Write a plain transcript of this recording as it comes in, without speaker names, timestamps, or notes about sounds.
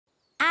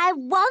I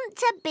want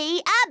to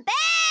be a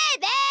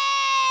baby!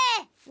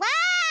 Wah!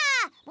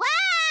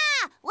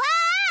 Wah! Wah!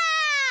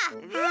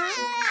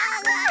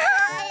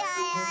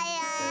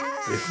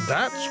 If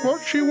that's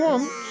what she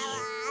wants.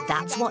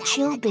 That's what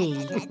she'll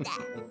be.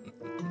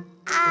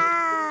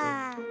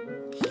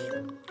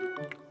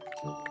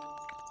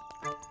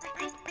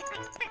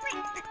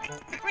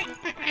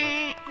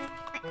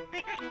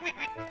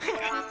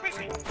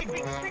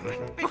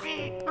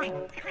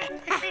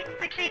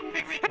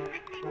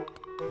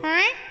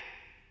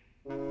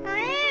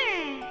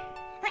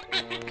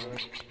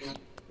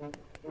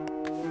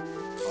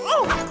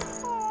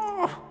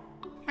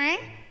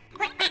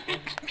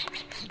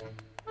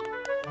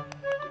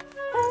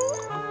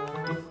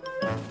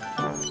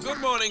 Good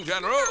morning,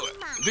 General.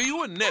 Do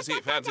you and Nessie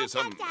fancy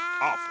some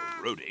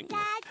off-roading?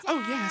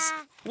 Oh, yes.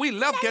 We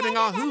love getting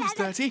our hooves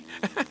dirty.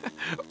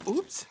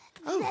 Oops.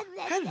 Oh,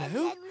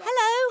 hello.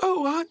 Hello.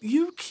 Oh, aren't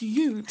you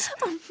cute?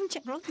 Oh,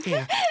 General.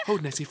 Here,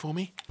 hold Nessie for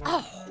me.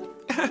 Oh.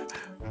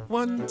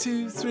 1,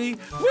 2, 3. Whee!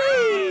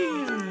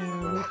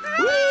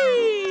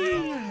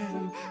 Whee!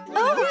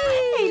 Oh,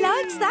 he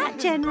likes that,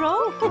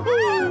 General.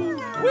 Whee!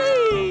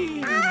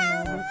 Whee!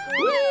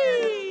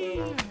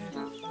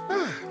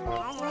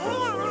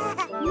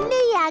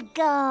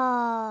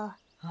 Me-a-go.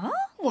 Huh?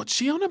 What's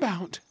she on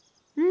about?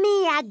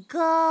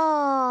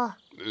 Me-a-go.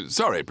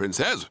 Sorry,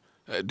 Princess.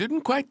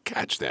 Didn't quite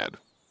catch that.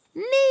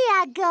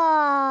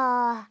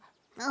 Me-a-go.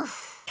 Can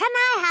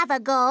I have a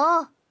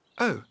go?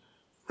 Oh,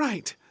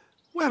 right.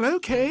 Well,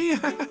 okay.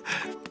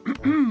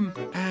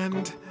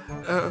 And,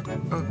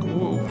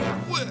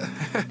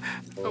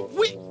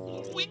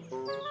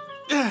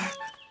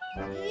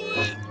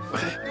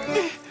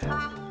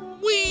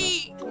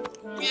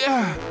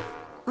 yeah,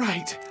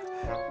 right.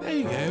 There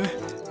you go.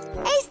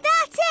 Is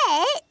that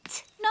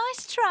it?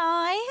 Nice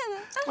try.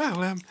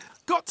 Well,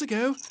 got to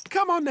go.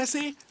 Come on,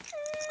 Nessie.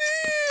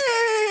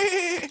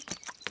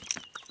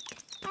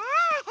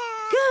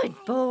 Good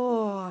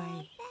boy.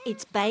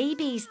 It's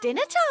baby's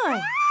dinner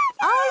time.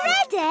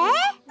 Already?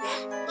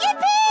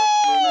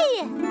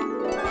 Yippee!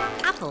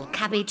 Apple,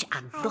 cabbage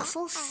and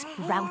Brussels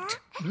sprout.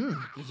 Yummy,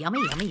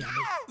 yummy, yummy.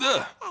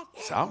 Ugh,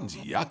 sounds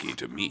yucky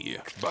to me,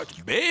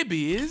 but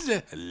babies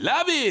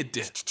love it.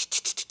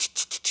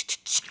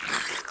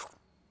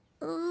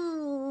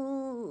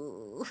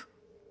 Ooh.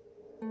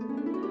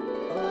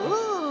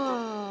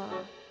 Ooh.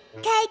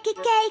 Cakey,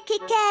 cakey,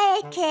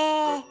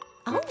 cakey.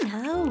 Oh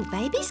no,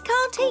 babies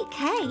can't eat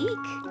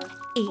cake.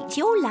 Eat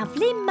your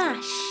lovely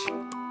mash.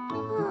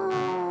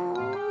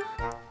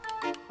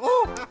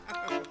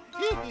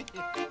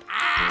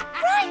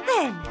 Right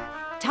then,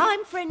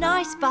 time for a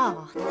nice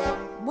bath.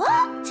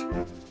 What?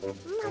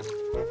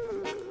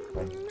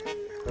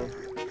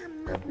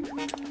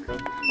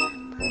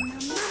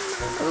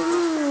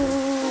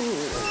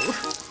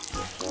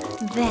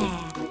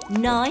 There,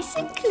 nice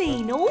and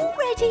clean, all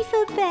ready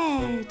for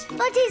bed.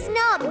 But it's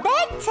not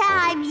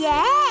bedtime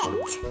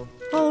yet.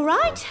 All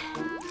right,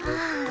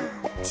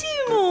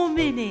 2 more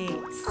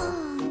minutes.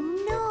 Oh,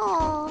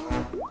 no.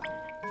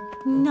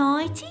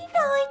 Nighty,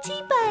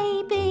 nighty,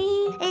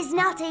 baby. It's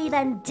not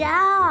even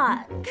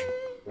dark.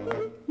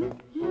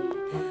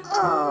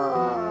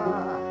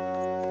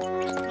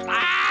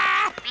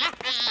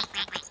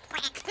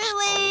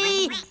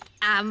 Cooey!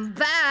 I'm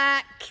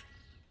back.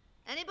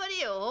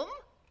 Anybody home?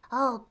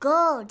 Oh,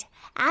 good.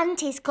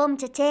 Auntie's come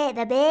to take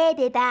the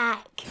baby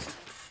back.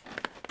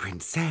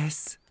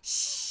 Princess.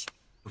 Shh.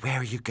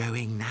 Where are you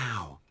going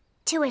now?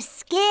 To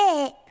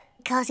escape,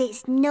 'cause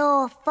it's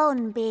no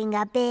fun being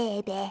a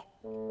baby.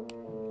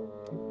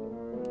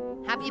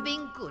 Have you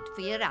been good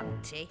for your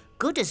auntie?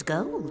 Good as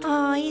gold.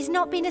 Oh, he's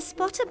not been a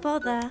spot of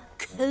bother.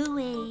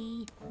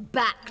 Cooey.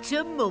 Back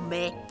to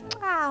Mummy.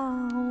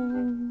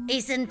 Oh.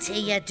 Isn't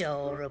he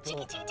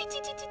adorable?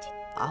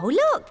 Oh,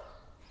 look.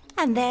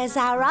 And there's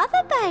our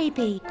other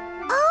baby.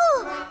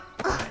 Oh!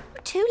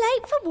 Too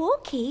late for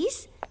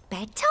walkies.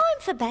 Bedtime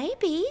for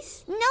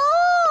babies.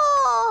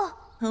 No!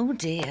 Oh,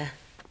 dear.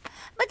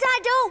 But I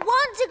don't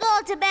want to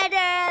go to bed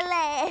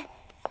early.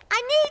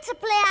 I need to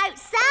play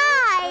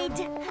outside.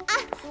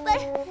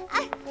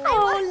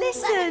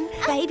 Listen.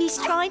 Baby's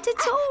trying to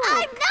talk.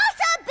 I'm not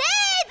a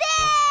baby!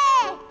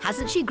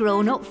 Hasn't she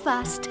grown up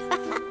fast?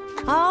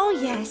 Oh,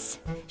 yes.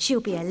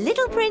 She'll be a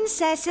little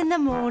princess in the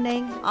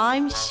morning,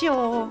 I'm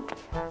sure.